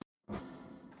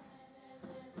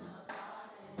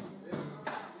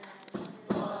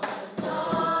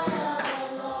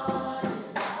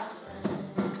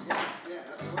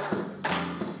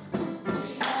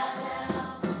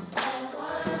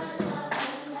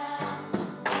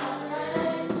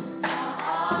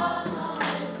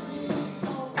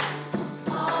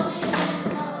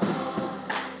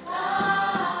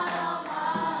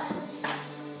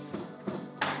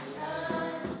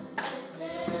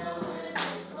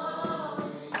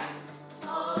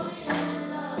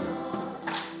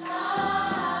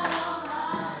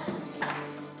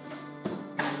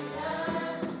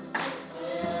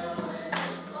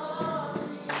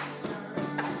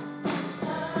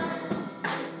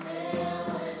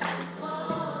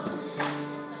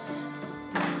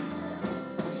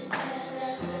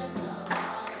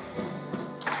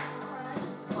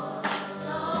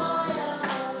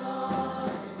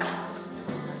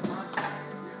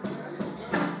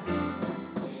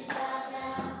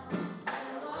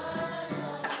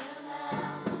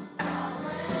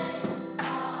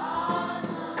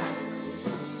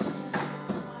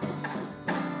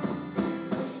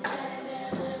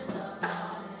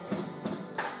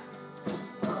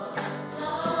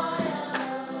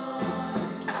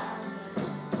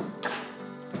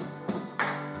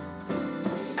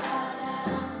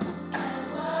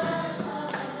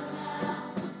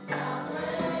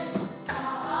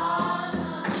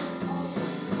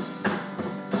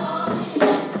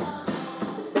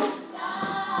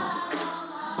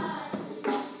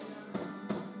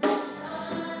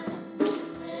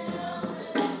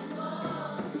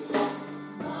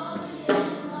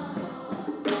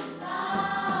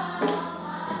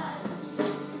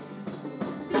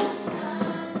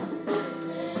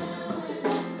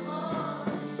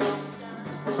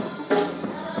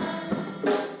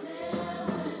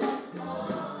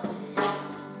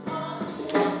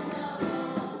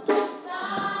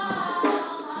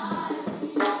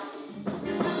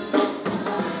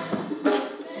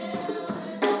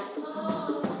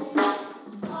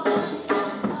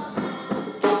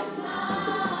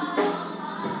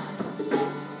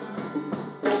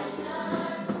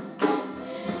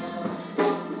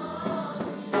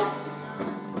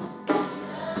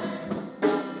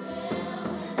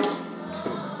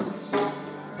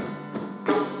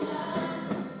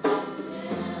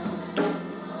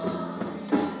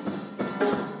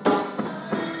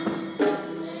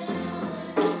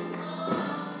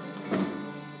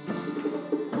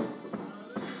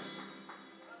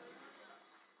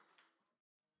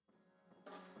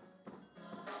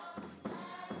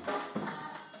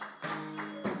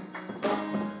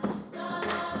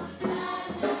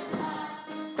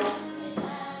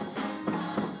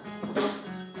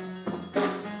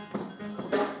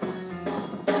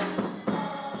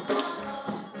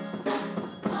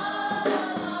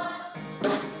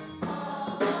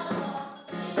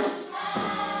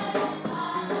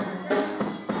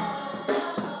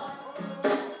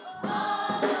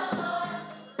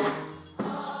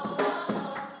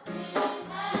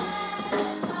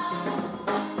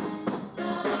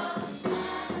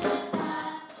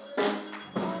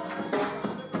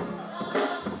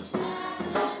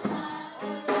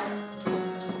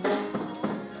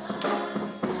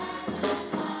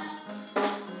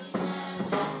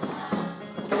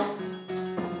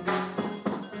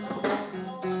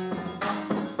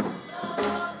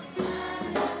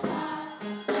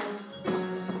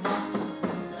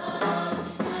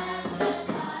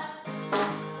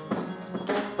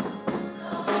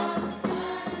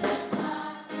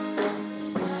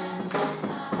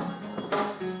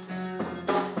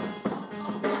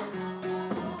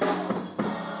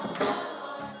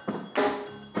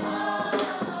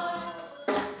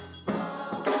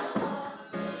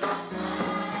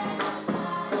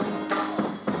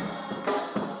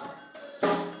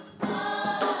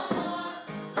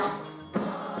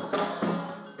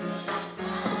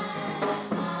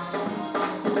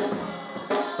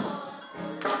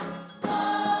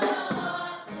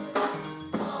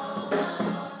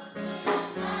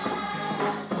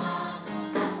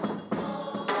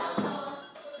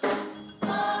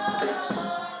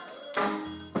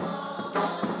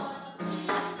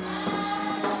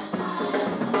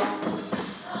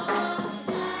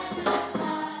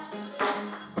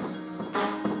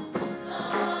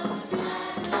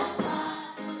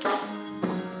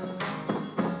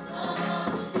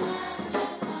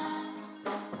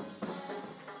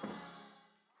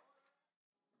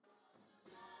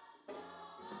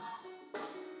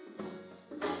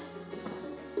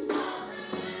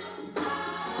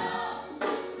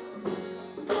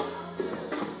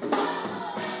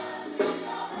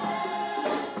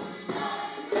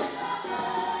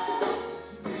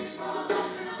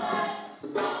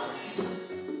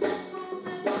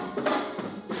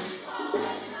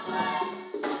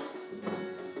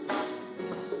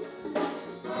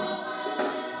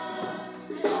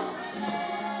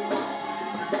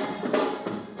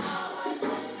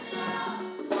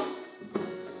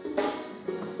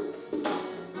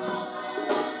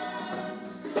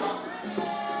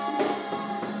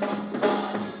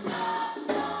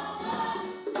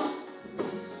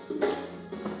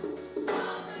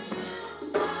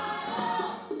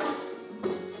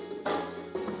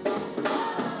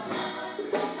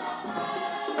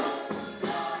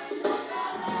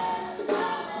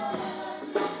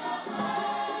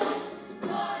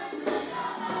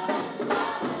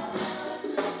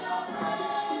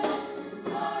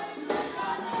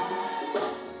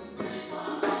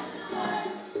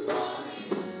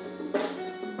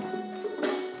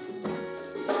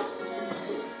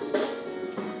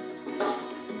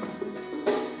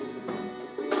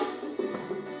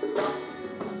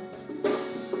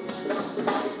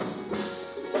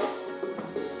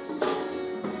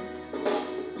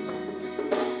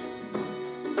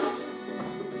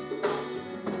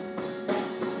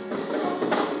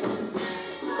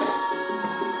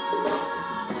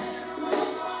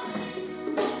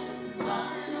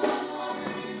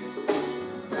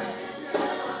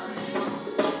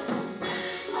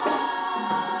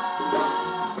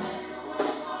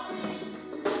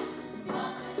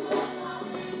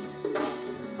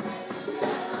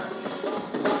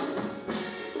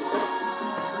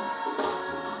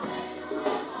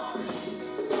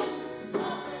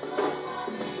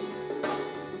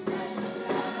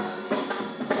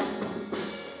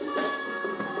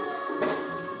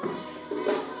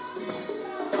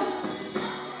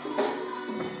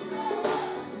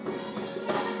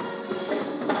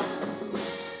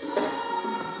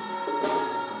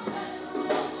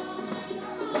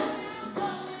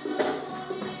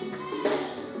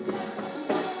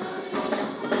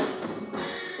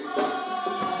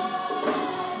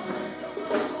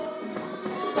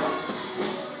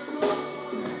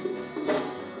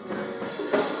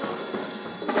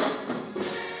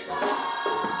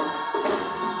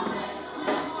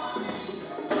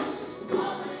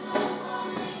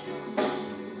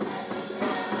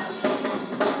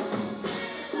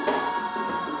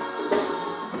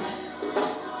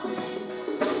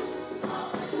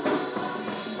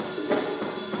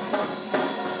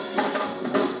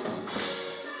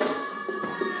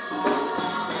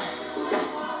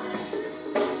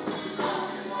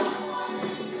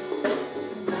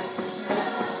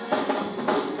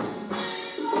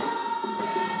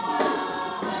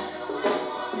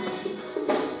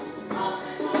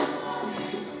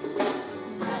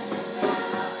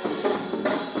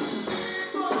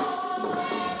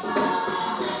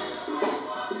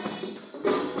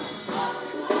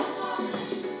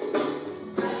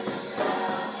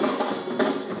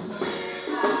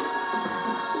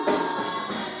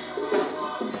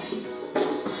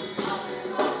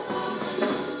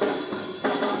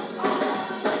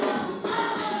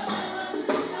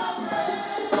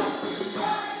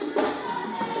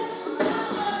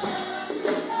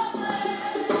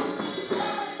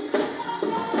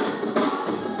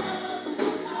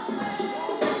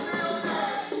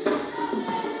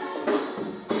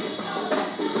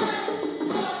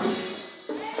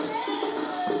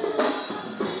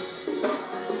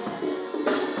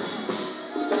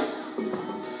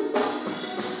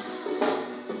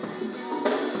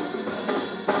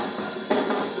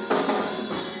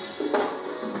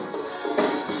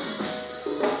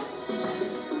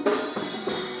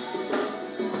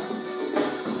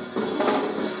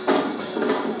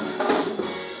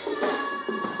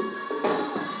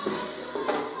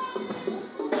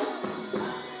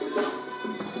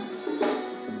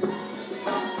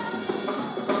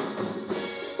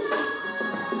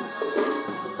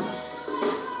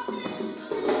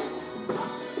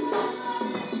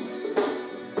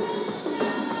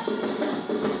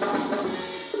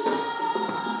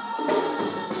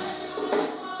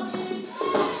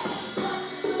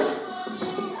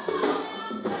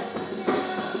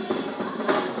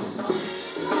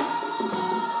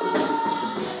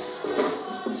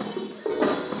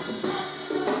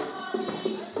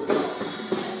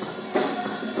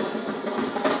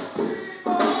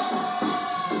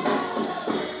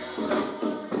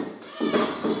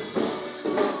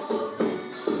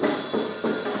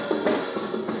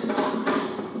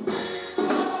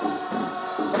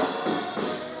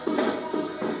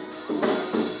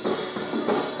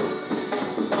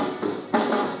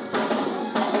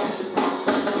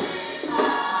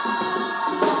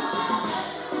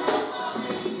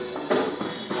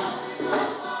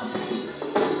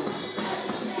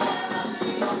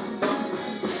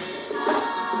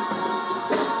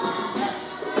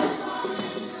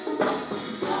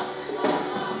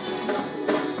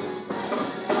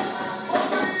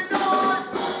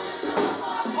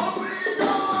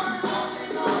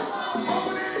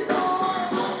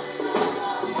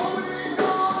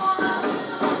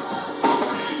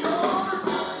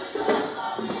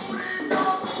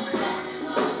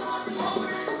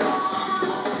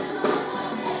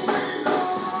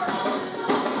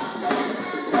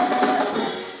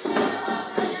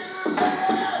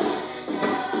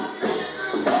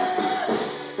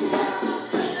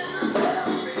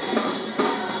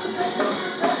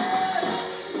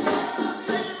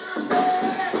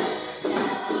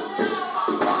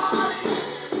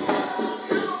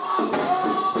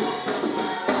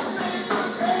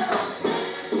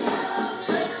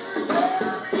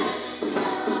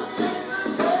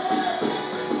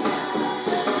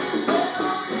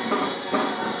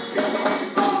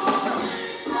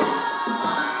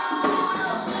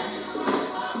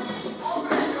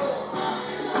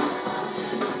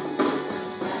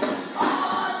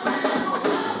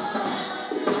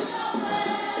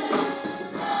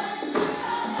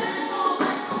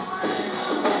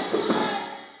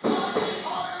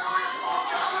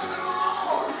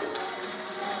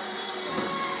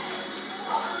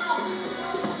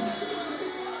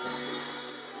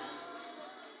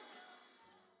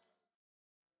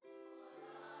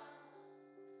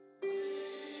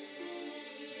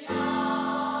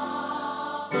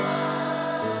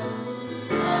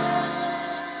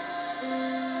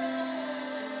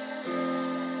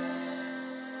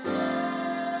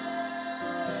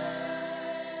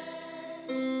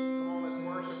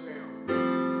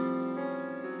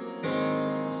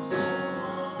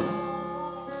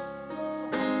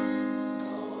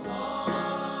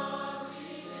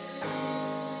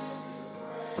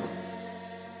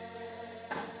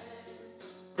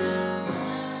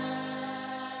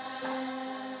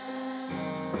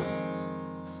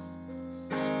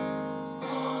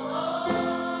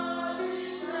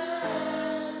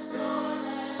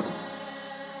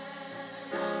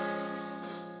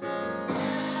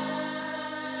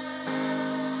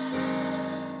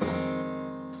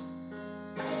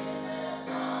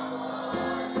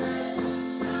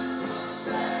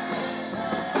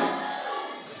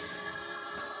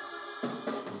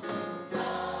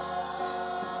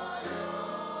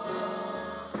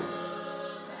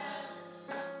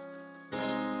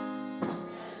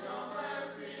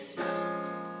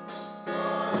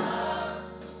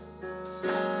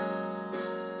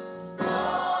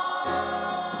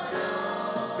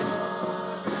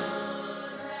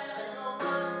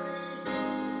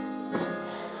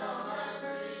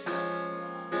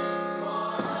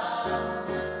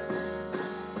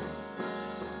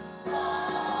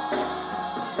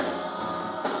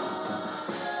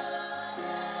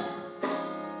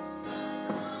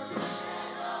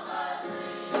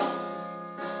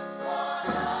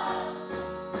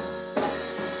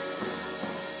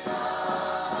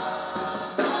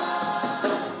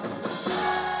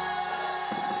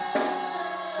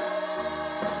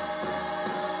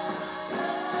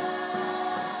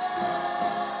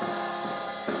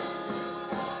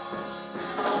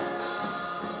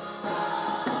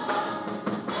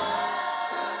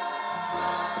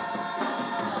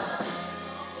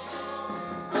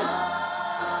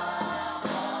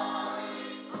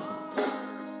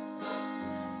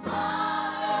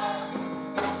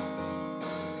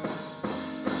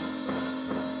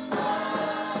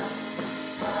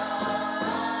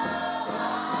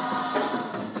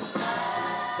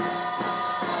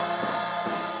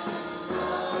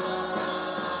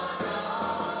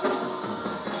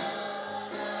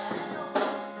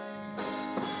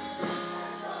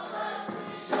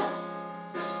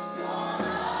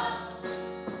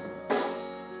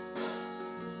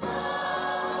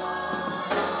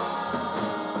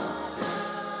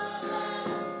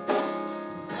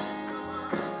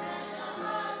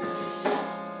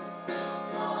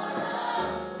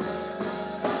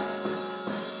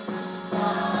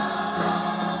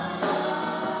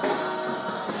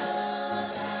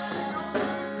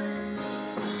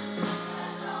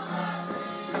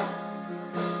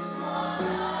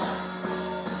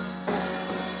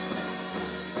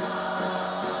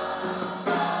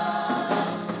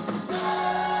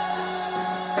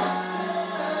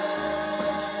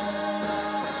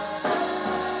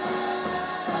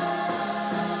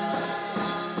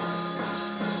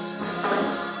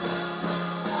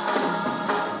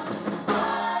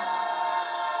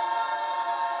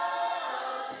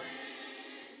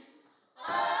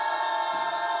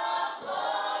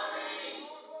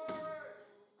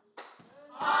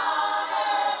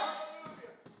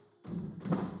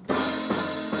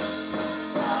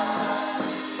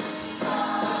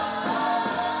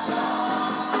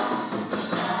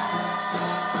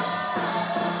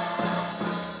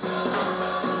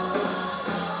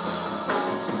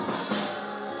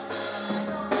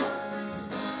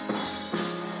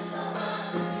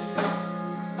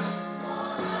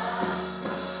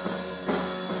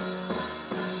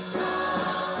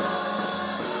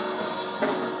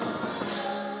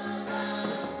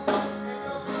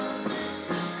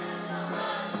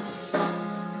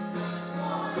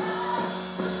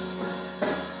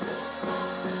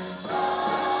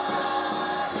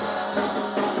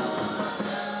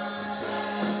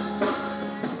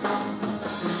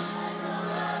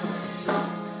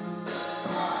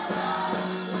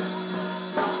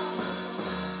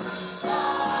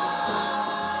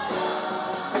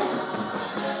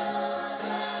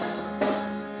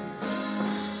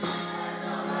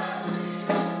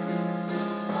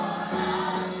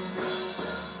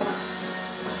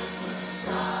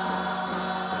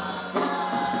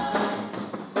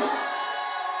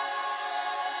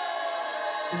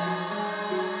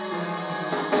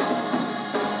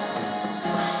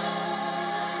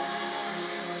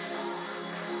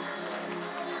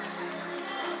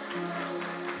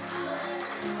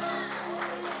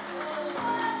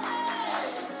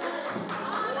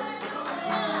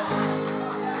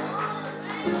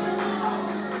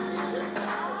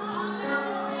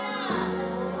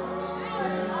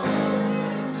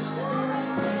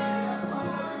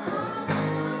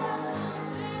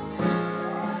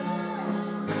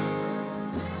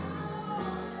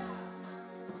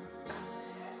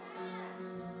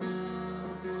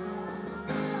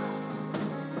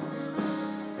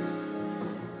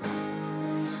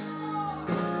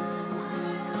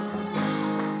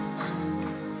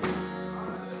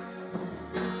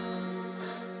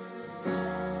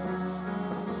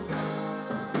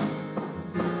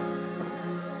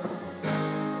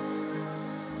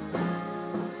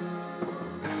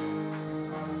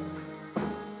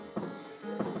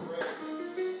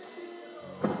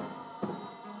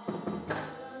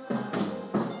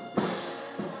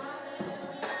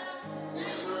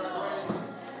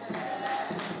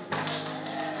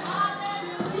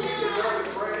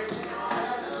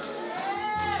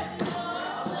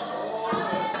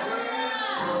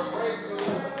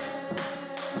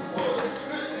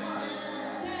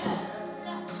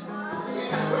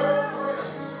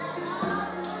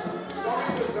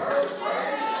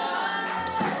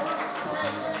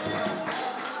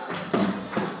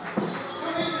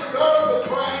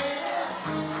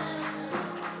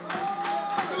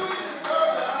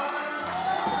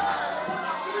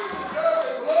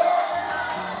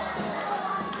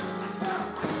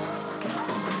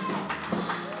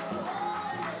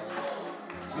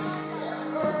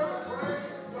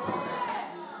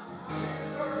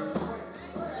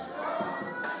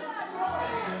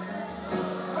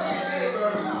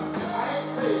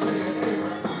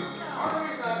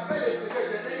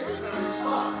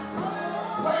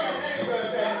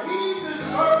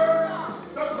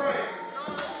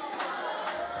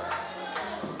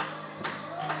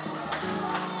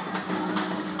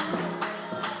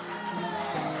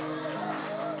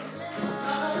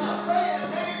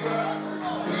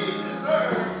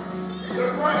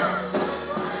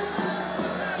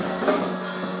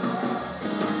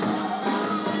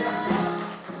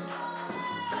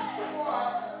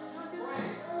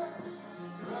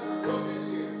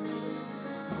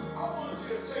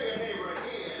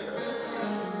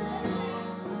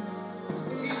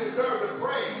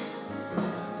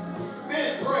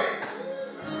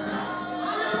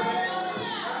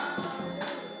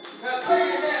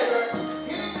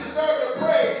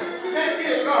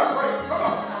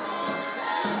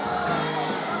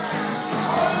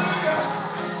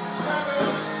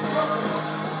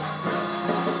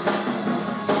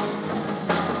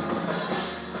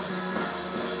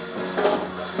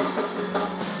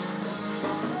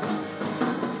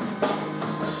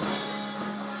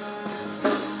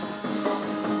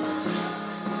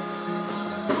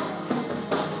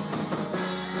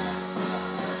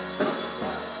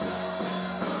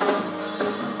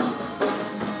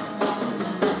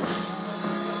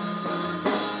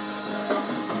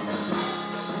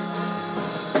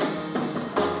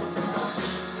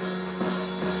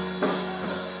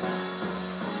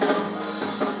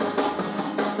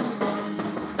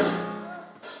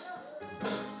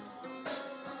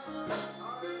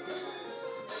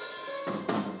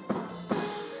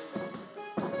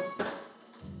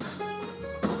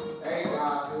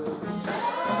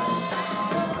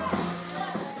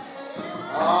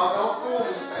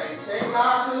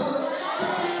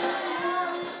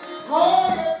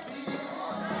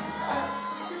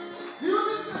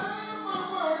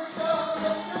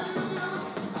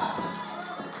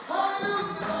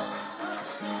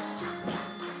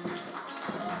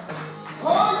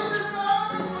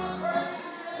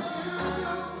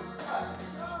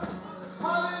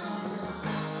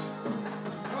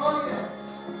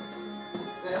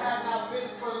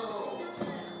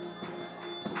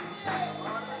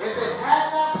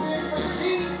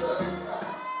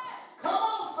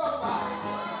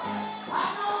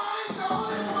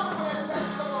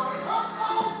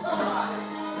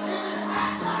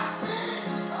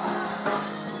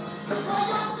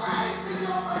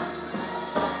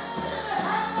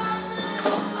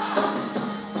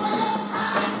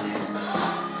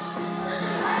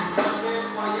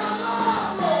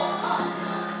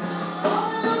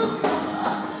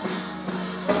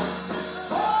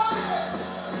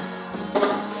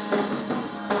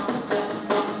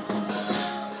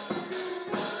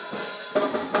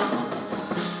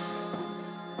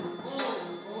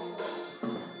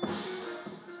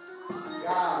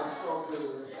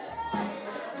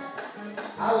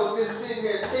I was just sitting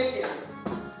here thinking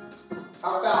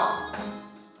about 10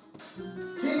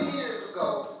 years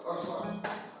ago or so,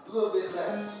 a little bit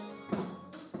less.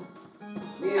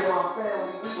 Me and my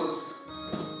family, we was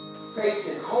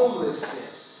facing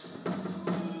homelessness.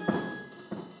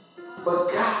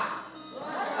 But God,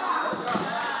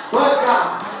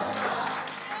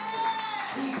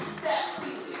 He stepped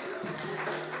in.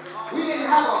 We didn't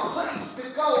have a place to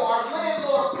go. Our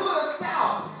landlord put us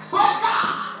out. But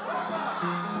God,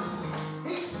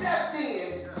 He stepped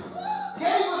in,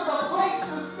 gave us a place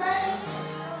to stay.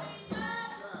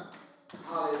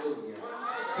 Hallelujah.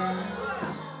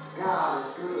 God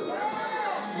is good.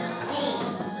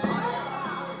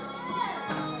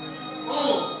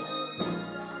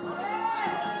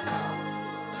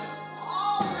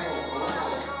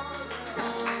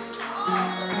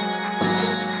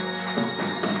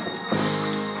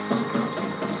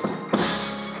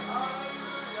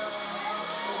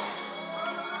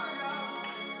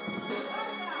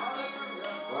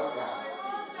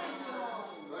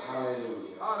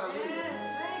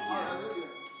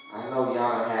 I know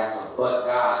y'all done had some but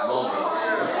God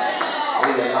moments in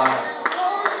your life.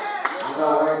 I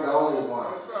know I ain't the only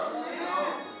one.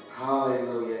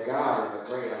 Hallelujah. God is a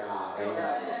great God, man.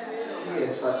 He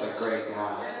is such a great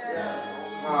God.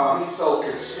 Oh, He's so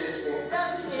consistent.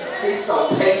 He's so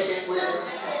patient with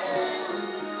us.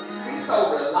 He's so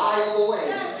reliable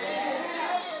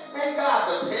and God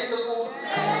dependable.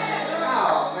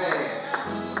 Oh, man.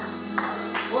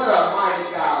 What a mighty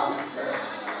God we serve.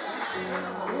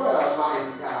 What a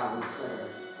mighty God we serve.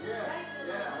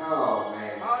 Oh,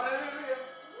 man.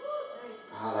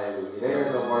 Hallelujah.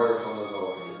 There's a word from the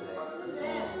Lord today.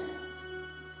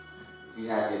 You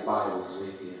have your Bibles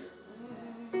with you.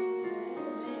 We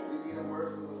need a word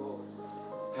from the Lord.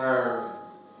 Turn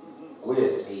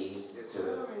with me to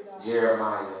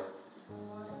Jeremiah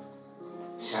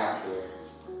chapter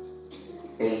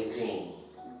 18.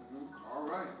 All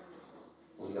right.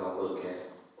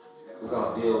 We're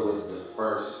going to deal with the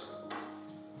first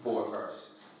 4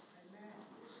 verses.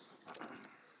 If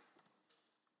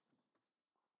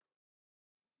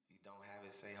you don't have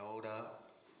it, say, hold up.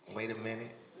 Wait a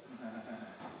minute.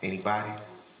 Anybody?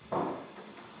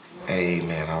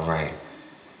 Amen. All right.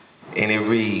 And it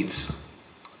reads,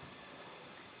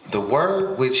 the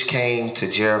word which came to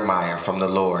Jeremiah from the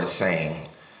Lord, saying,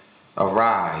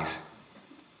 arise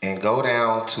and go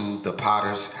down to the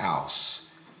potter's house,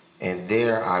 and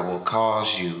there I will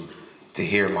cause you to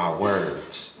hear my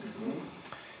words.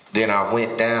 Then I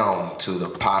went down to the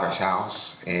potter's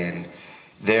house, and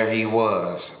there he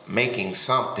was, making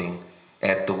something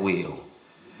at the wheel.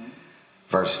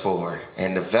 Verse 4,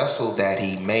 and the vessel that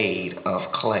he made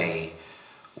of clay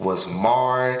was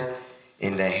marred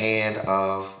in the hand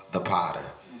of the potter.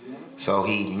 So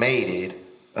he made it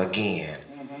again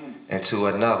into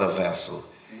another vessel,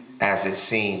 as it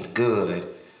seemed good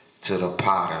to the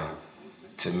potter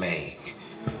to make.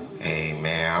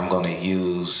 Amen. I'm going to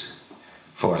use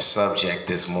for a subject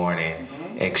this morning,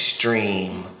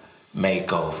 extreme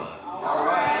makeover. All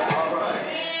right.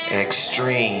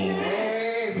 Extreme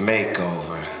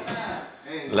makeover.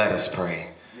 Let us pray.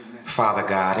 Father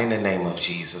God, in the name of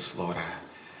Jesus, Lord, I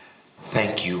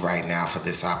thank you right now for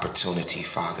this opportunity,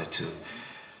 Father, to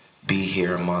be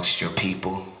here amongst your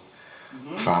people.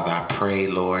 Father, I pray,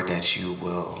 Lord, that you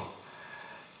will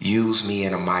use me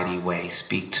in a mighty way.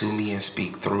 Speak to me and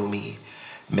speak through me.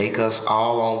 Make us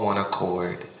all on one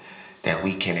accord, that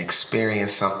we can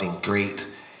experience something great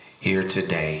here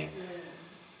today.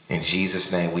 In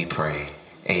Jesus' name we pray.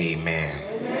 Amen.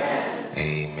 Amen.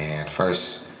 Amen.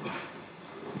 First,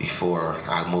 before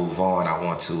I move on, I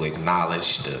want to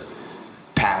acknowledge the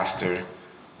Pastor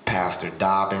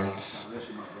Dobbins,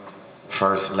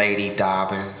 First Lady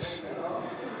Dobbins,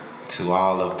 to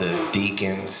all of the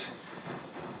deacons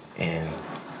and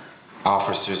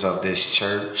officers of this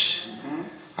church.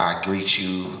 I greet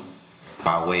you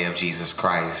by way of Jesus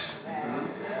Christ.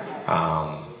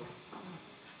 I'm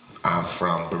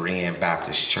from Berean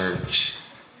Baptist Church,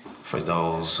 for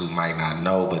those who might not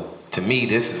know, but to me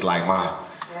this is like my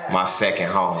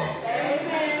second home.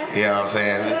 You know what I'm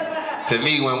saying? To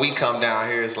me, when we come down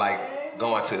here, it's like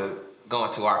going to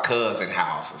our cousin's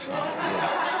house or something.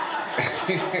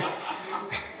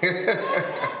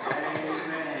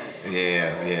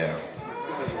 Yeah.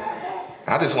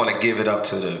 I just want to give it up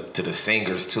to the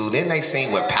singers too. Didn't they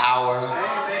sing with power?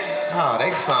 Oh,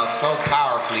 they sung so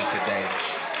powerfully today.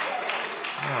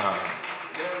 Oh,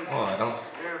 boy,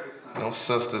 them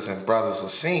sisters and brothers were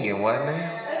singing, wasn't they?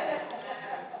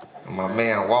 My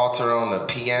man Walter on the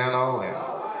piano and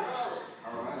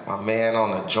my man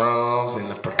on the drums and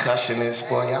the percussionist.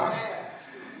 Boy,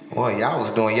 Boy, y'all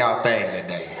was doing y'all thing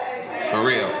today. For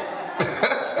real.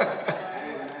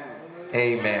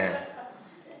 Amen.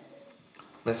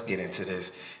 Let's get into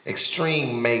this.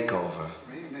 Extreme Makeover.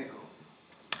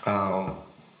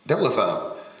 There was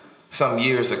some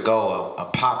years ago a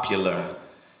popular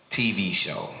TV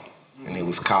show, and it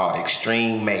was called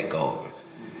Extreme Makeover.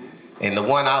 And the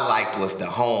one I liked was the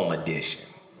home edition,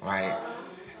 right?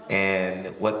 And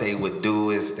what they would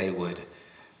do is they would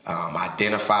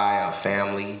identify a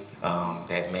family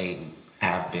that may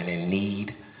have been in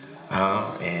need,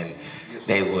 and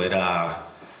they would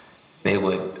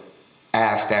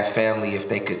ask that family if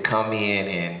they could come in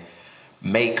and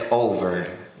make over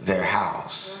their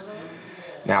house.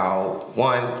 Now,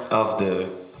 one of the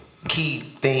key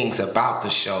things about the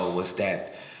show was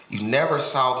that you never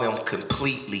saw them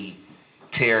completely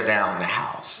tear down the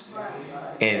house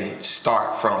and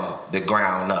start from the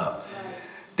ground up.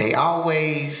 They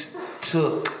always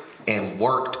took and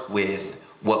worked with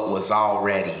what was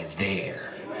already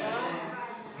there.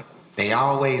 They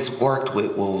always worked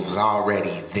with what was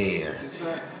already there.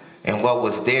 And what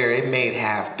was there, it may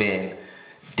have been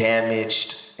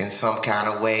damaged in some kind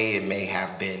of way. It may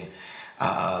have been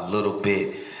a little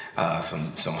bit,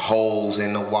 some holes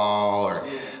in the wall,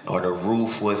 or the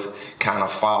roof was kind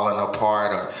of falling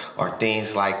apart, or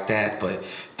things like that. But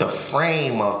the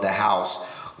frame of the house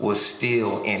was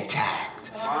still intact.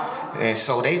 And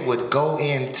so they would go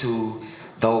into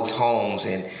those homes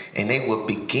and they would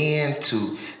begin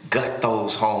to gut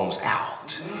those homes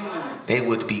out. They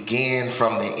would begin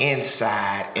from the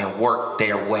inside and work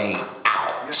their way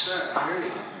out.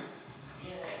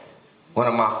 One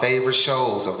of my favorite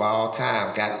shows of all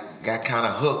time, got kind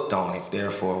of hooked on it there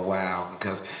for a while,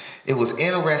 because it was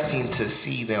interesting to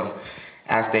see them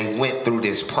as they went through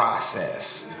this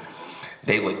process.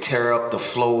 They would tear up the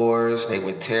floors, they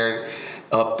would tear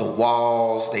up the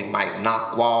walls, they might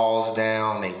knock walls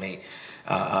down, they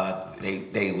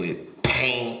would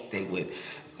paint, they would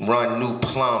run new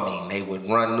plumbing, they would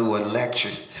run new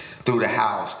electric through the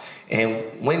house. And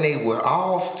when they were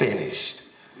all finished,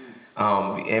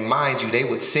 and mind you, they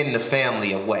would send the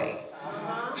family away.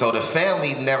 So the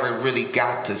family never really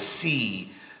got to see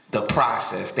the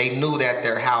process. They knew that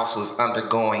their house was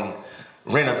undergoing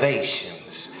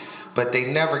renovations, but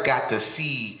they never got to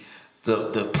see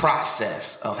the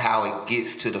process of how it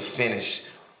gets to the finished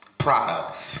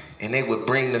product. And they would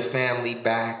bring the family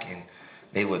back, and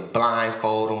they would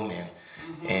blindfold them,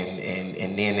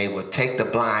 and then they would take the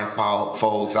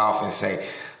blindfolds off and say,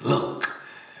 "Look."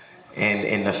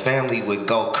 And the family would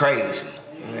go crazy.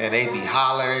 And they'd be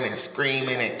hollering and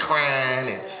screaming and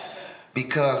crying,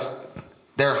 because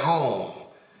their home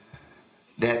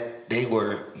that they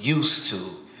were used to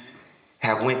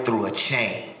had went through a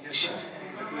change.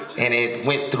 And it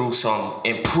went through some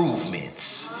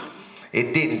improvements.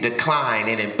 It didn't decline,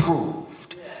 it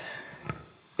improved.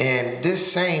 And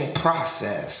this same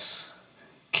process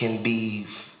can be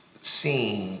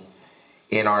seen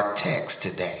in our text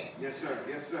today. Yes, sir.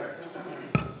 Yes, sir.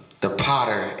 The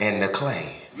potter and the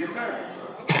clay. Yes, sir.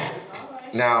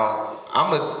 Now,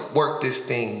 I'm going to work this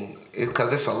thing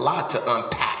because it's a lot to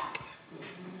unpack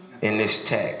in this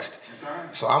text.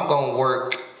 So I'm going to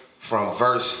work from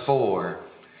verse 4,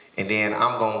 and then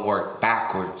I'm going to work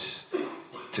backwards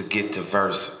to get to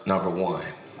verse number 1.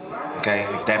 Okay,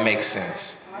 if that makes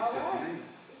sense.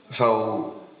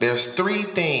 So there's 3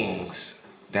 things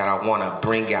that I want to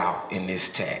bring out in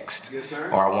this text, yes, sir,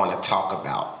 or I want to talk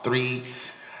about. 3,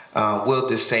 we'll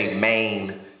just say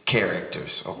main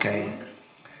characters, okay?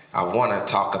 I want to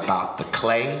talk about the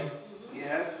clay,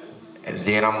 yes, and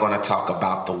then I'm going to talk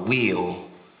about the wheel,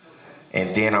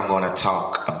 and then I'm going to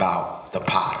talk about the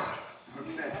potter.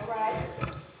 okay.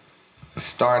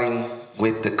 Starting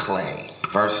with the clay,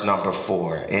 verse number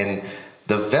 4. And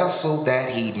the vessel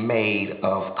that he made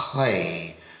of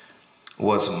clay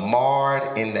was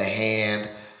marred in the hand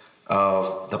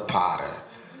of the potter.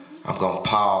 I'm going to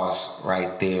pause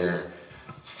right there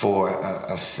for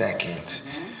a second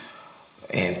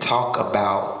and talk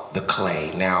about the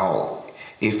clay. Now,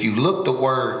 if you look the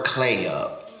word clay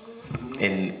up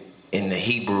in the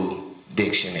Hebrew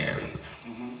dictionary,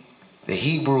 the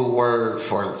Hebrew word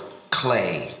for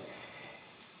clay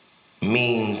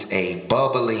means a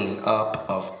bubbling up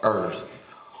of earth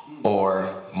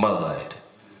or mud.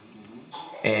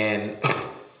 And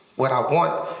what I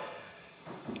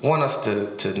want us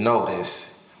to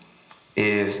notice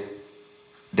is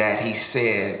that he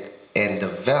said, and the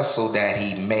vessel that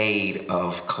he made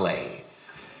of clay.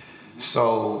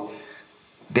 So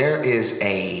there is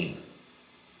a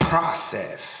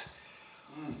process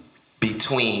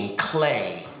between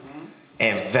clay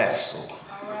and vessel.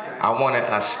 I want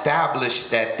to establish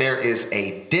that there is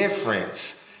a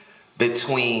difference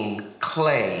between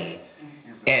clay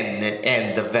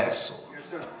and the vessel.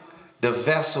 The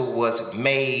vessel was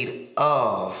made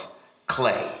of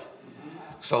clay.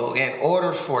 So in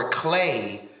order for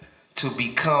clay to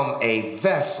become a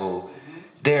vessel,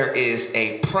 there is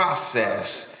a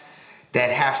process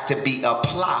that has to be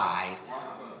applied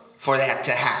for that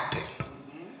to happen.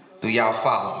 Do y'all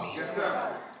follow me?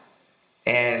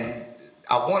 And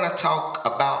I want to talk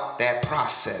about that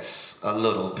process a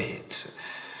little bit.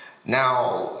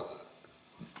 Now,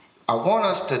 I want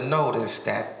us to notice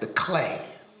that the clay,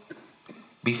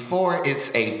 before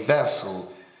it's a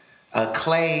vessel, a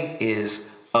clay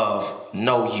is of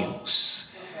no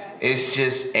use. It's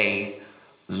just a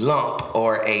lump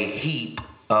or a heap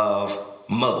of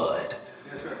mud.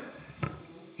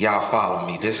 Y'all follow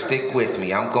me? Just stick with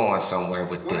me. I'm going somewhere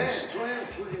with this.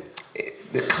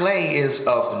 The clay is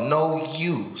of no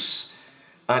use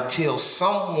until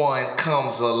someone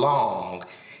comes along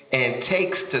and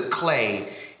takes the clay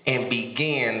and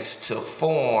begins to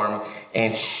form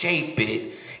and shape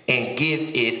it and give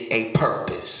it a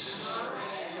purpose.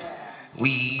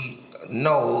 We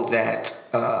know that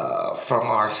from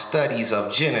our studies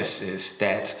of Genesis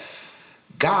that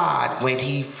God, when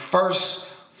he first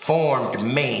formed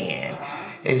man,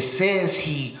 it says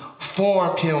he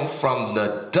formed him from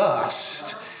the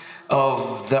dust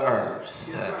of the earth.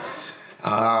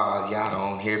 Y'all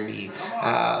don't hear me.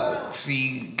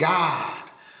 See, God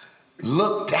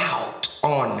looked out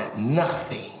on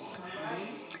nothing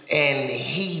and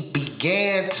he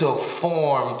began to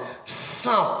form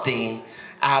something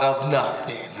out of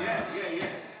nothing.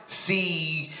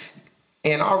 See,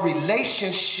 in our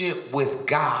relationship with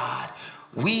God,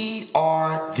 we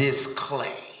are this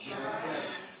clay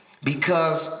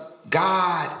because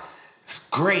God's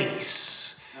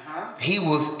grace, he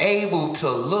was able to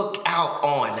look out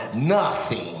on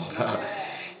nothing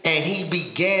and he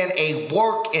began a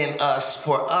work in us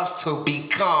for us to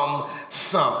become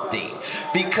something.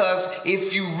 Because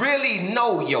if you really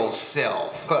know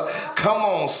yourself, come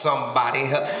on somebody,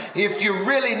 if you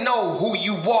really know who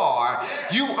you are,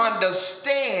 you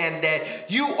understand that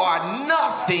you are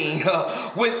nothing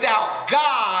without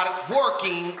God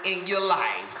working in your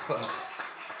life.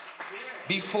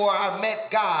 Before I met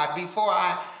God, before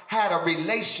I had a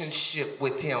relationship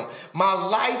with him, my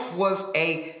life was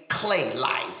a clay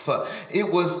life.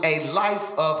 It was a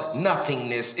life of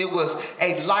nothingness. It was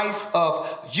a life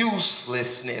of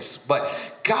uselessness. But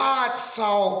God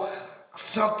saw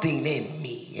something in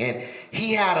me, and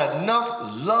he had enough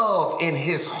love in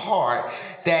his heart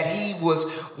that he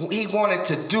wanted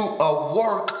to do a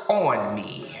work on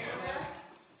me.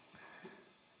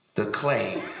 The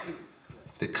clay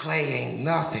ain't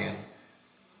nothing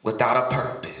without a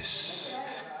purpose.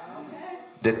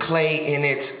 The clay in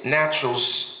its natural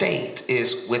state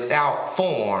is without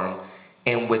form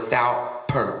and without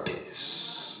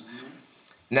purpose.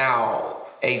 Now,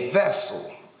 a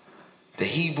vessel, the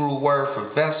Hebrew word for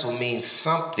vessel means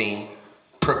something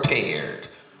prepared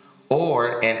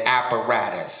or an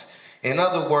apparatus. In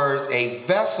other words, a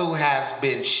vessel has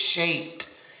been shaped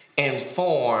and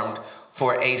formed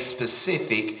for a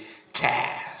specific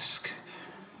task.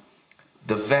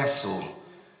 The vessel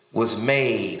was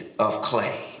made of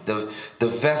clay. The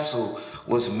vessel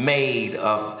was made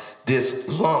of this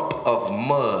lump of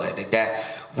mud that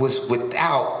was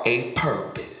without a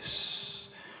purpose.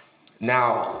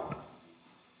 Now,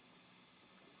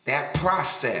 that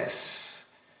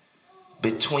process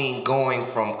between going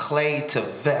from clay to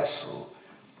vessel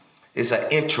is an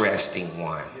interesting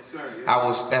one. Yes,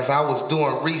 sir. As I was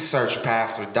doing research,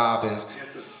 Pastor Dobbins,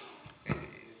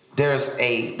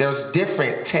 there's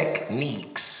different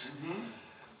techniques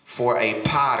for a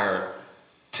potter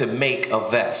to make a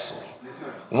vessel.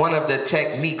 One of the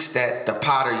techniques that the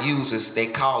potter uses, they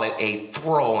call it a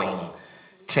throwing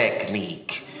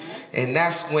technique. And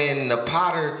that's when the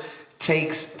potter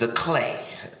takes the clay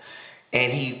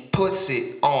and he puts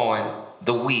it on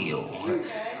the wheel.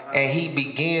 And he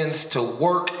begins to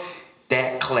work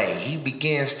that clay. He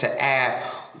begins to add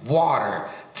water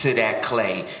to that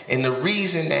clay. And the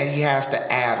reason that he has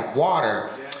to add water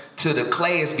to the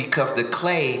clay is because the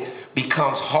clay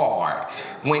becomes hard.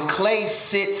 When clay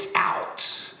sits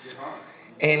out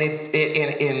and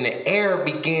the air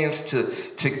begins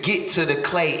to get to the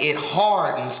clay, it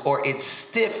hardens or it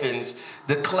stiffens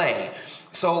the clay.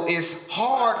 So it's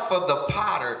hard for the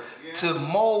potter to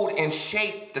mold and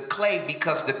shape the clay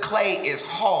because the clay is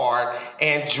hard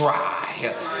and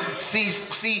dry.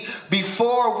 See,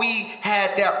 before we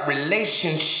had that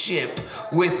relationship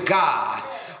with God,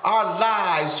 our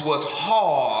lives was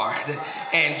hard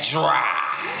and dry.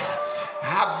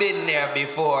 been there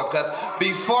before, because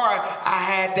before I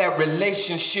had that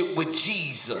relationship with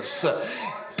Jesus,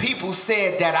 people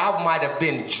said that I might have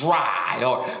been dry,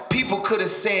 or people could have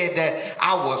said that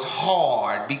I was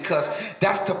hard, because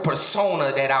that's the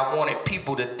persona that I wanted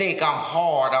people to think. I'm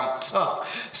hard, I'm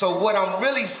tough. So what I'm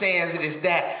really saying is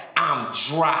that I'm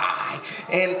dry,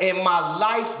 and my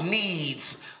life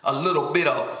needs a little bit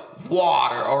of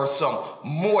water or some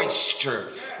moisture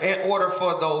in order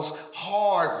for those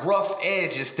hard, rough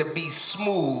edges to be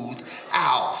smoothed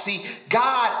out. See,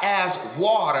 God adds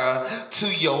water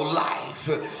to your life.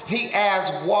 He adds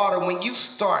water when you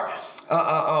start,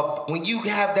 when you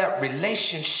have that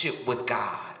relationship with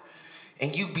God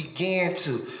and you begin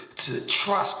to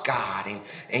trust God,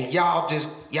 and y'all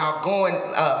going,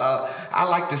 I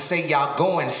like to say y'all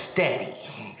going steady.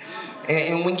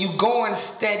 And when you going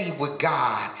steady with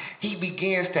God, he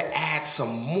begins to add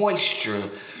some moisture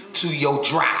to your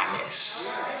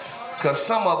dryness. Because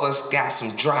some of us got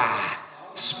some dry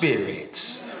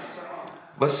spirits.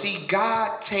 But see,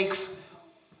 God takes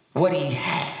what he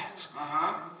has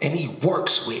and he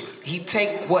works with it. He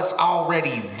takes what's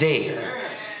already there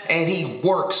and he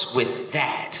works with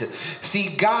that.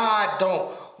 See, God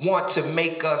don't want to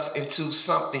make us into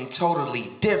something totally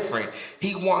different.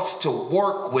 He wants to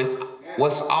work with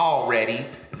what's already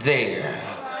there.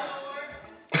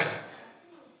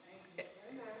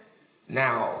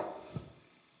 Now,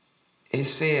 it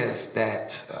says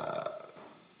that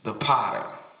the potter,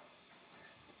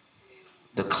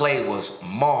 the clay was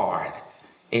marred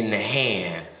in the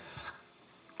hand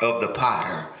of the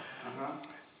potter.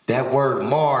 That word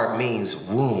marred means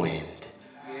ruined.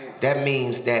 That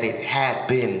means that it had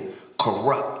been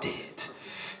corrupted.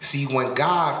 See, when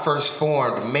God first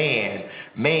formed man,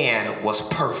 man was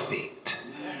perfect.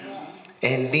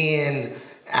 And then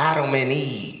Adam and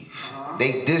Eve,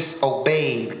 they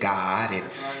disobeyed God,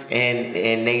 and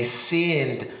they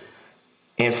sinned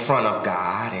in front of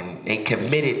God, and they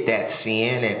committed that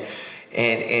sin,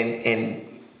 and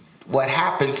what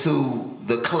happened to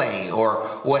the clay, or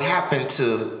what happened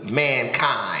to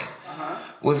mankind,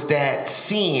 was that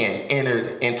sin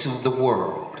entered into the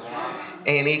world,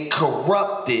 and it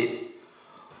corrupted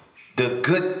the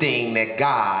good thing that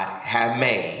God had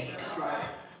made.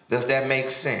 Does that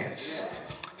make sense?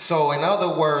 So in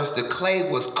other words, the clay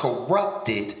was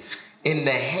corrupted in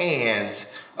the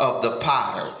hands of the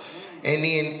potter. And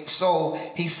then, so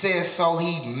he says, so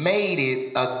he made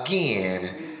it again.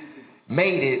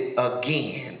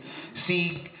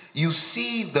 See, you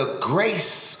see the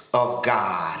grace of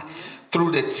God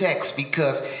through the text,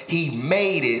 because he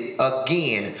made it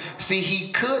again. See,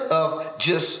 he could have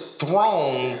just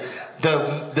thrown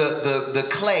the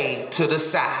clay to the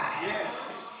side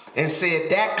and said,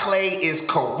 that clay is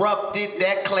corrupted,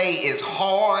 that clay is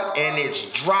hard and it's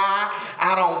dry.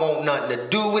 I don't want nothing to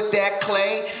do with that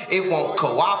clay. It won't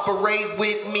cooperate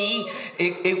with me.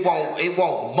 It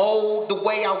won't mold the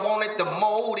way I want it to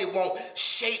mold. It won't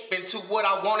shape into what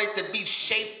I want it to be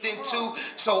shaped into.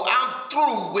 So I'm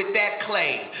through with that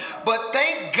clay. But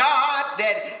thank God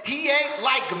that he ain't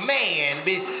like man,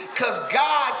 because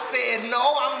God said,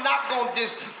 no, I'm not going to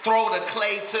just throw the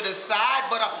clay to the side,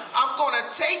 but I'm going to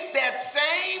take that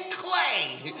same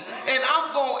clay and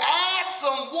I'm going to add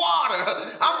some water.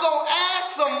 I'm going to add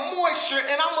some moisture,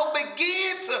 and I'm going to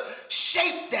begin to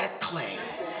shape that clay.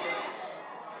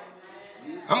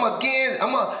 I'm going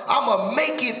to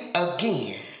make it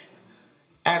again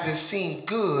as it seemed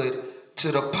good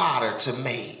to the potter to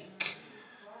make.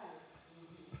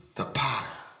 The potter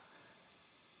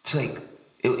take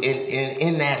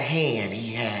in that hand,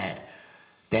 he had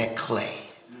that clay.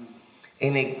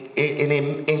 And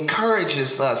it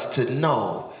encourages us to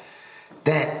know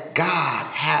that God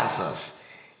has us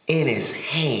in his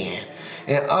hand.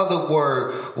 In other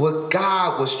words, what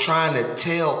God was trying to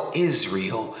tell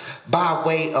Israel by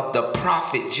way of the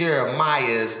prophet Jeremiah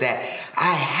is that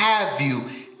I have you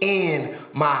in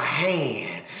my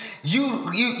hand.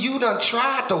 You done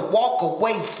tried to walk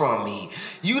away from me.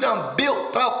 You done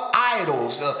built up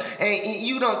idols, and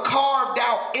you done carved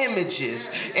out images,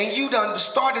 and you done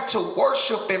started to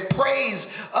worship and praise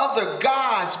other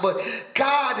gods. But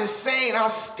God is saying, I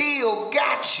still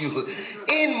got you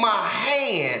in my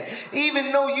hand.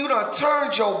 Even though you done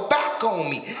turned your back on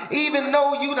me, even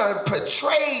though you done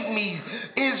betrayed me,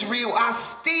 Israel, I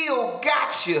still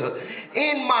got you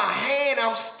in my hand.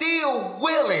 I'm still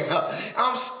willing.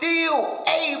 I'm still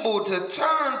able to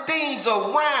turn things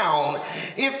around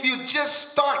if you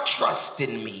just start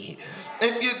trusting me.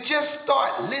 If you just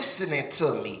start listening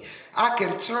to me, I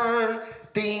can turn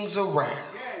things around.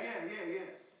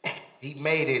 He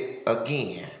made it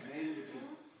again.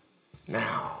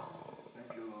 Now,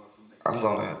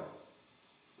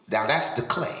 now that's the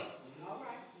clay.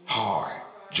 Hard,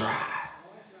 dry,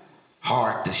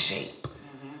 hard to shape,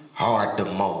 hard to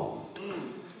mold,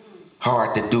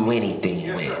 hard to do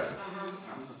anything with.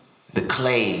 The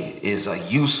clay is a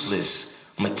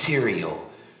useless material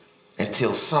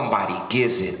until somebody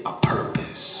gives it a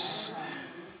purpose.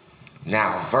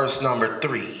 Now, verse number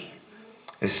 3,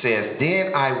 it says,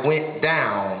 then I went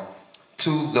down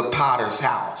to the potter's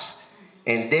house,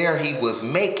 and there he was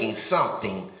making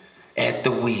something at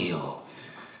the wheel.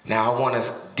 Now, I want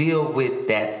to deal with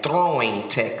that throwing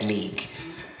technique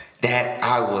that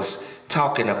I was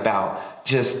talking about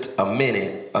just a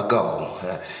minute ago.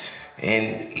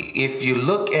 And if you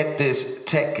look at this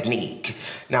technique,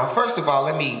 now, first of all,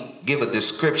 let me give a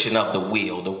description of the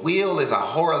wheel. The wheel is a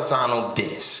horizontal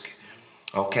disc,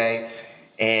 okay?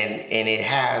 And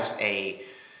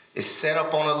it's set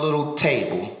up on a little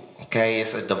table, okay?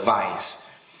 It's a device,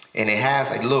 and it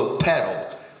has a little pedal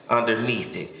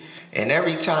underneath it. And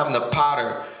every time the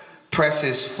potter presses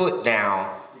his foot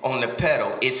down on the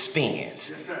pedal, it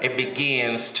spins. It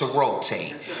begins to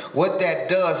rotate. What that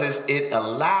does is it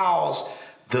allows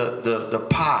the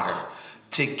potter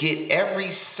to get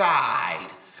every side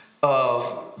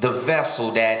of the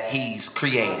vessel that he's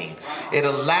creating. It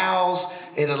allows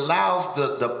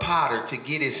the potter to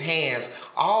get his hands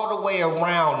all the way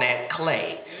around that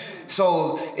clay.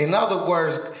 So in other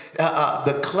words,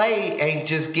 the clay ain't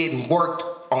just getting worked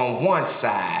on one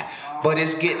side, but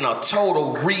it's getting a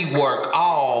total rework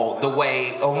all the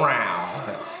way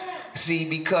around. See,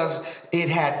 because it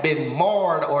had been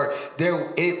marred, or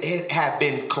it had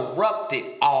been corrupted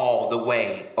all the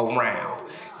way around.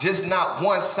 Just not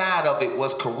one side of it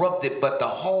was corrupted, but the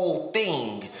whole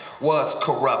thing was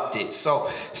corrupted. So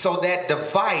that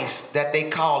device that they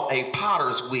call a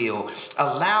potter's wheel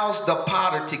allows the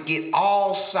potter to get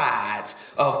all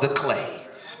sides of the clay.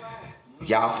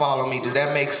 Y'all follow me? Do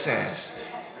that make sense?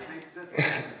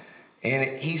 And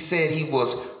he said he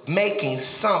was making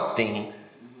something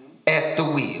at the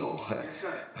wheel.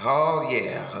 Oh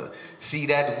yeah. See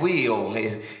that wheel,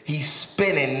 he's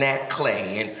spinning that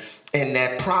clay, and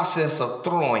that process of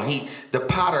throwing, the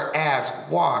potter adds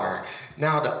water.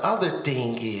 Now the other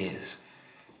thing is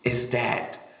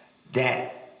that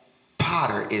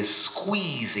potter is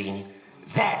squeezing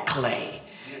that clay.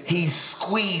 He's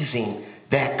squeezing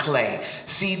that clay.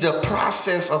 See, the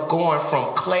process of going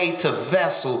from clay to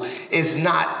vessel is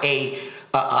not a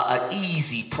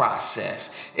easy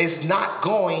process. It's not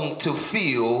going to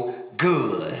feel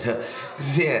good.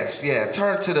 Yes, yeah.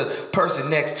 Turn to the person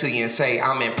next to you and say,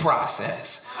 I'm in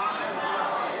process.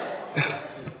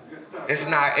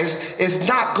 It's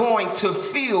not going to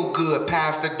feel good,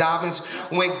 Pastor Dobbins.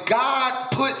 When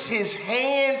God puts his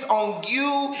hands on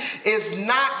you, it's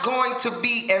not going to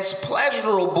be as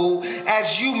pleasurable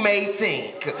as you may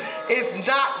think. It's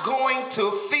not going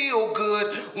to feel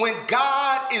good when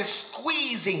God is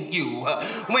squeezing you,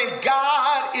 when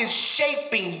God is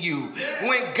shaping you,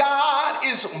 when God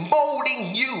is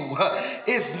molding you.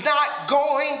 It's not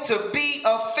going to be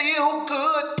a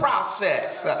feel-good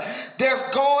process. There's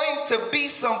going to be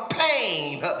some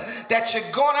pain that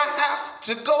you're gonna have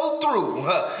to go through.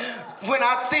 When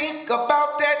I think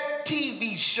about that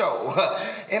TV show,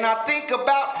 and I think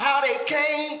about how they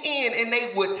came in and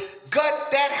they would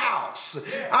gut that house.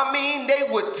 I mean, they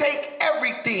would take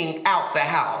everything out the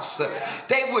house.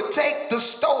 They would take the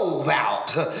stove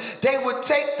out. They would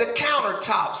take the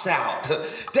countertops out.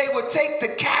 They would take the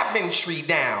cabinetry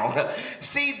down.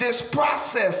 See, this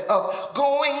process of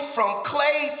going from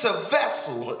clay to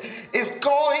vessel is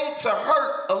going to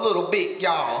hurt a little bit,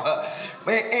 y'all.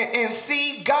 And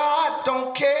see, God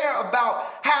don't care about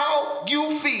how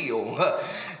you feel.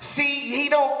 See, he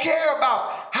don't care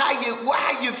about how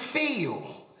you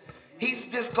feel.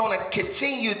 He's just going to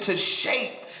continue to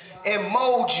shape and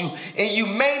mold you. And you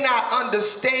may not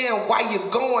understand why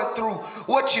you're going through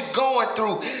what you're going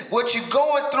through. What you're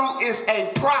going through is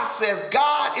a process.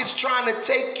 God is trying to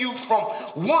take you from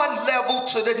one level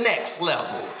to the next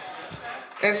level.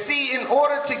 And see, in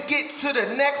order to get to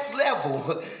the next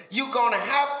level, you're going to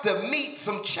have to meet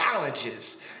some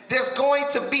challenges. There's going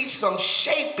to be some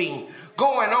shaping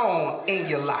going on in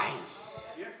your life.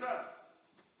 Yes, sir.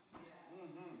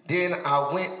 Then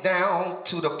I went down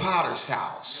to the potter's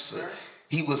house. Yes,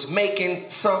 he was making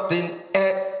something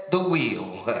at the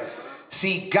wheel.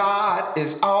 See, God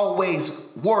is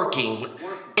always working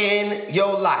in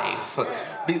your life.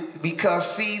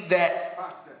 Because see,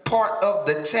 that part of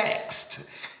the text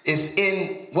is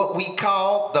in what we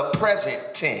call the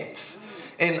present tense.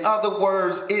 In other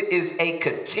words, it is a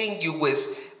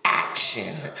continuous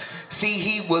action. See,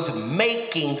 he was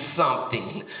making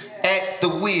something at the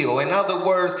wheel. In other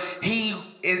words, he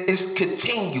is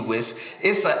continuous.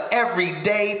 It's an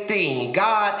everyday thing.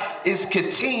 God is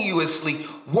continuously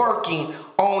working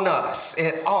on us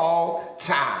at all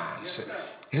times.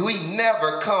 We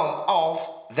never come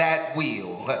off that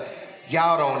wheel.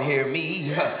 Y'all don't hear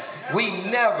me. We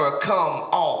never come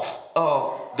off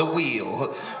of the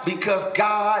wheel because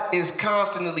God is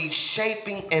constantly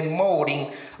shaping and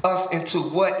molding us into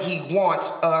what he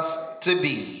wants us to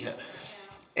be.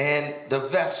 And the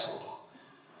vessel.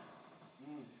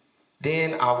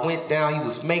 Then I went down, he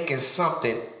was making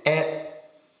something at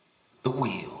the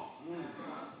wheel.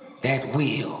 That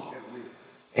wheel.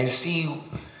 And see,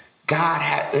 God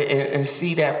had, and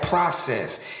see that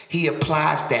process. He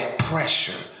applies that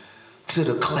pressure to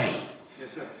the clay.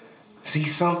 Yes, sir. See,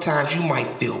 sometimes you might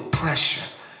feel pressure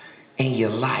in your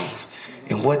life.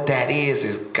 And what that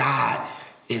is God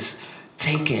is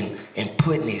taking and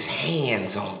putting his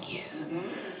hands on you.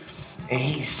 And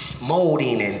he's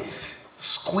molding and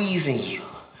squeezing you.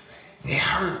 It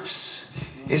hurts.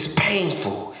 It's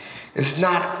painful. It's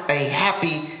not a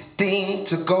happy thing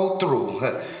to go through.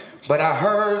 But I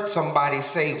heard somebody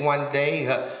say one day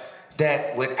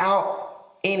that without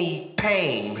any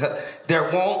pain,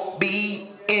 there won't be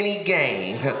any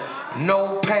gain.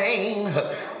 No pain,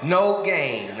 no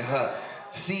gain.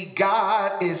 See,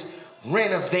 God is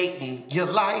renovating your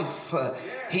life.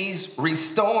 He's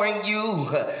restoring you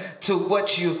to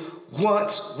what you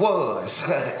once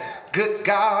was. Good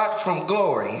God from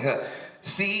glory.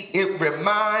 See, it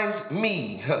reminds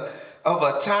me of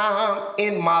a time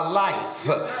in my life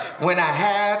when I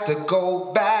had to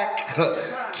go back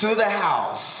to the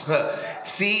house.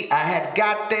 See, I had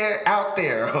got out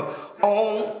there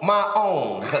on my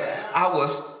own. I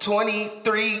was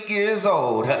 23 years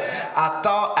old. I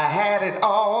thought I had it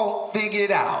all figured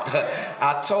out.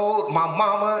 I told my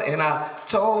mama and I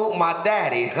told my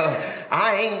daddy,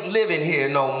 I ain't living here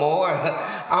no more.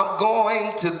 I'm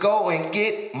going to go and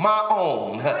get my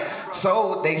own.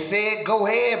 So they said, go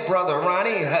ahead, Brother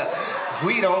Ronnie.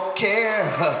 We don't care.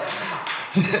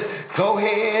 Go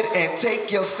ahead and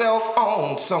take yourself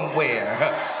on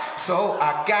somewhere. So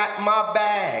I got my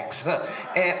bags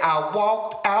and I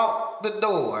walked out the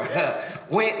door,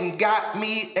 went and got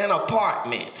me an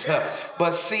apartment.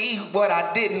 But see, what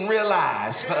I didn't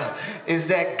realize is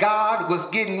that God was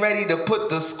getting ready to put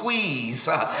the squeeze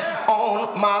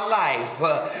on my life.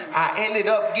 I ended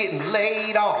up getting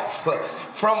laid off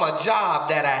from a job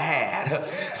that I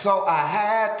had. So I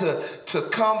had to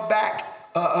come back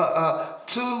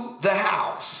to the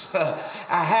house.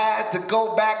 I had to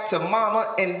go back to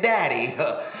mama and daddy.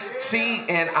 See,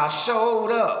 and I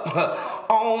showed up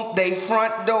on their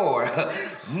front door,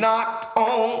 knocked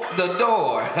on the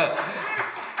door.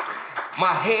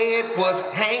 My head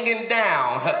was hanging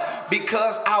down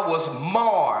because I was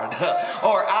marred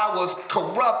or I was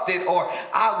corrupted or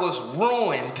I was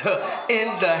ruined in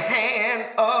the hand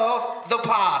of the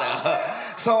potter.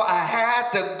 So I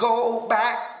had to go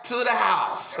back to the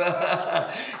house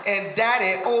and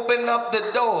daddy opened up the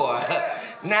door.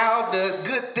 Now the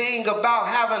good thing about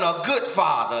having a good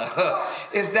father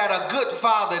is that a good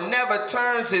father never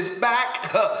turns his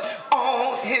back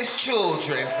on his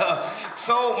children.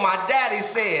 So my daddy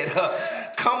said,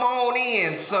 come on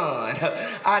in, son.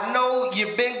 I know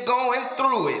you've been going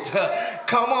through it.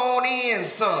 Come on in,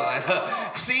 son.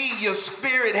 See, your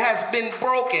spirit has been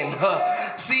broken.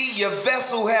 See, your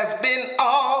vessel has been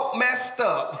all messed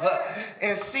up.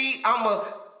 And see, I'm going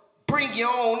to bring you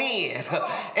on in.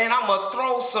 And I'm going to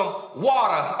throw some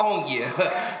water on you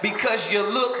because you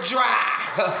look dry.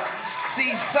 See,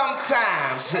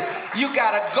 sometimes you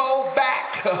got to go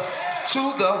back to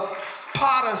the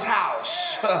potter's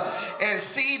house and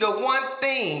see the one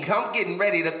thing, I'm getting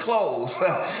ready to close,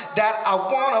 that I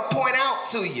want to point out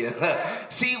to you.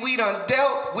 See, we done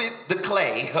dealt with the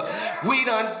clay. We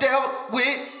done dealt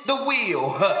with the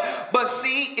wheel. But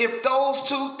see, if those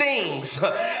two things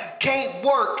can't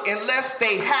work unless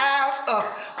they have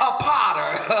a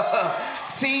potter.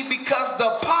 See, because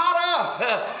the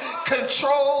potter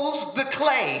controls the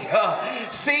clay.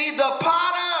 See, the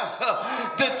potter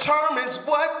determines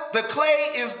what the clay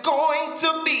is going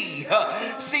to be.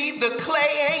 See, the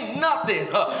clay ain't nothing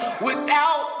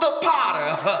without the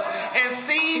potter. And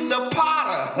see, the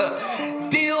potter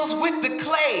deals with the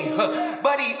clay,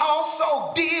 but he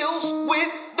also deals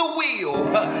with the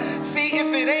wheel. See,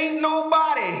 if it ain't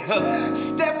nobody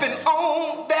stepping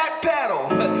on that pedal,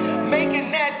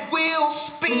 making that wheel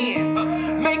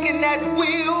spin, making that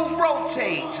wheel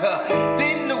rotate,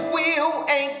 then the wheel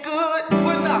ain't good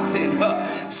for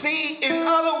nothing. See, in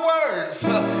other words,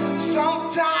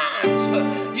 sometimes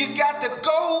you got to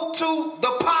go to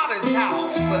the potter's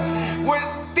house where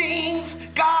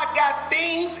God got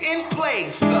things in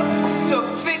place to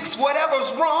fix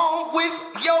whatever's wrong with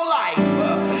your life.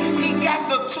 He got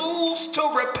the tools to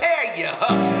repair you.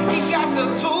 He got the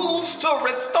tools to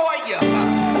restore you.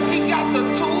 He got the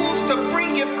tools to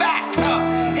bring you back.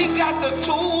 He got the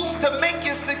tools to make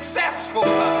you successful.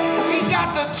 He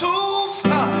got the tools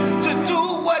to do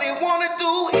what he want to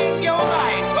do in your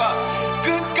life.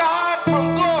 Good God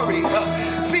from glory.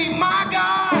 See, my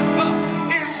God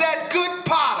is that good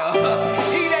potter.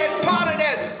 He that potter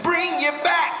that bring you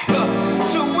back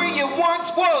to where you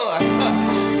once was.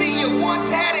 See, you once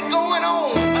had it going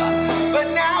on, but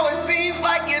now it seems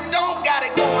like you don't got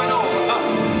it going on.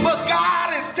 But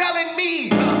God is telling me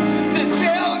to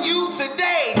tell you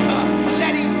today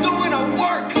that he's doing a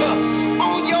work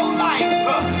on your life,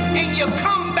 and your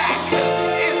comeback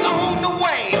is on the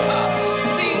way.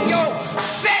 See, your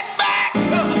setback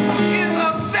is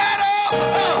a setup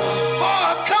for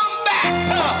a comeback.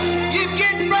 You're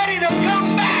getting ready to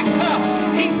come back.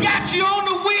 He got you on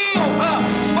the wheel,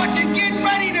 but you're getting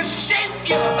ready to shape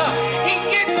you. He's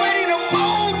getting ready to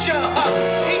mold you.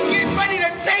 He's getting ready to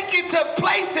take you to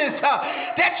places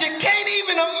that you can't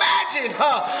even imagine,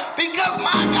 because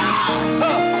my God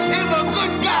is a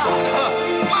good God.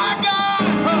 My God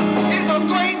is a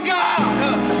great God.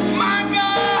 My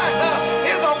God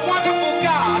is a wonderful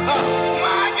God.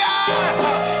 My God,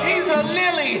 he's a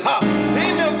lily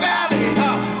in the valley.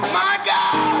 My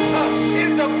God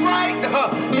is the bright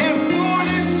and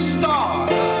morning star.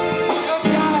 Good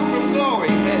God from glory.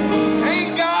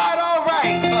 Ain't God all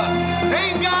right?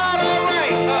 Ain't God all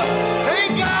right?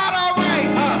 Ain't God all right?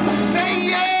 Say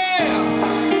yeah.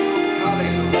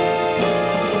 Hallelujah.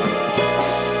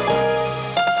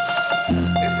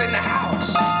 It's in the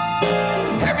house.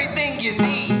 Everything you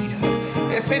need,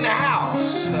 it's in the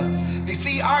house. You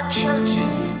see, our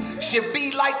churches should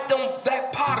be like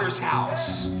that potter's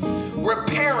house,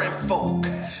 repairing folk,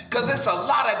 because it's a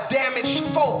lot of damaged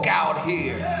folk out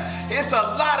here. It's a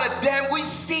lot of we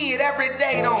see it every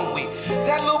day, don't we?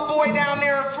 That little boy down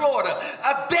there in Florida,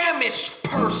 a damaged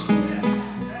person.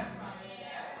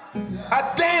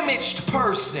 A damaged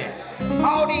person.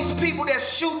 All these people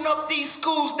that's shooting up these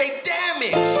schools, they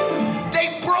damaged.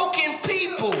 They broken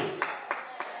people.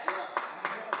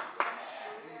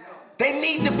 They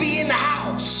need to be in the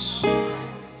house.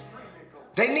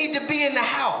 They need to be in the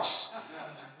house.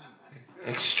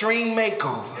 Extreme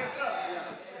makeover.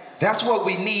 That's what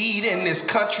we need in this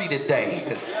country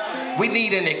today. We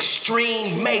need an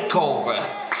extreme makeover.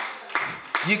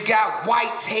 You got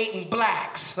whites hating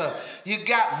blacks. You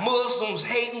got Muslims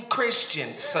hating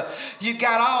Christians. You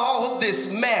got all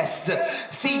this mess.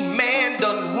 See, man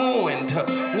done ruined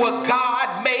what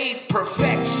God made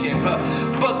perfection.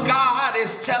 But God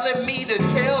is telling me to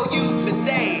tell you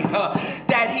today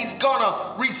that he's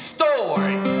gonna restore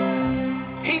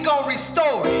it. He gonna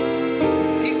restore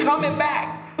it. He coming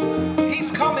back.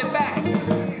 He's coming back.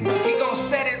 He gonna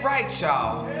set it right,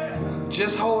 y'all.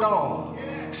 Just hold on.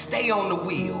 Stay on the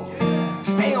wheel.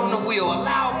 Stay on the wheel.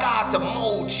 Allow God to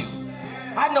mold you.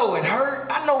 I know it hurt.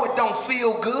 I know it don't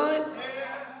feel good.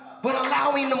 But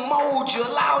allow him to mold you.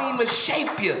 Allow him to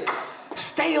shape you.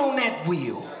 Stay on that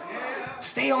wheel.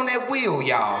 Stay on that wheel,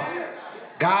 y'all.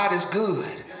 God is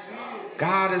good.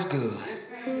 God is good.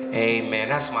 Amen.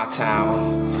 That's my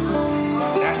time.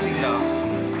 That's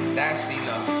enough. That's enough.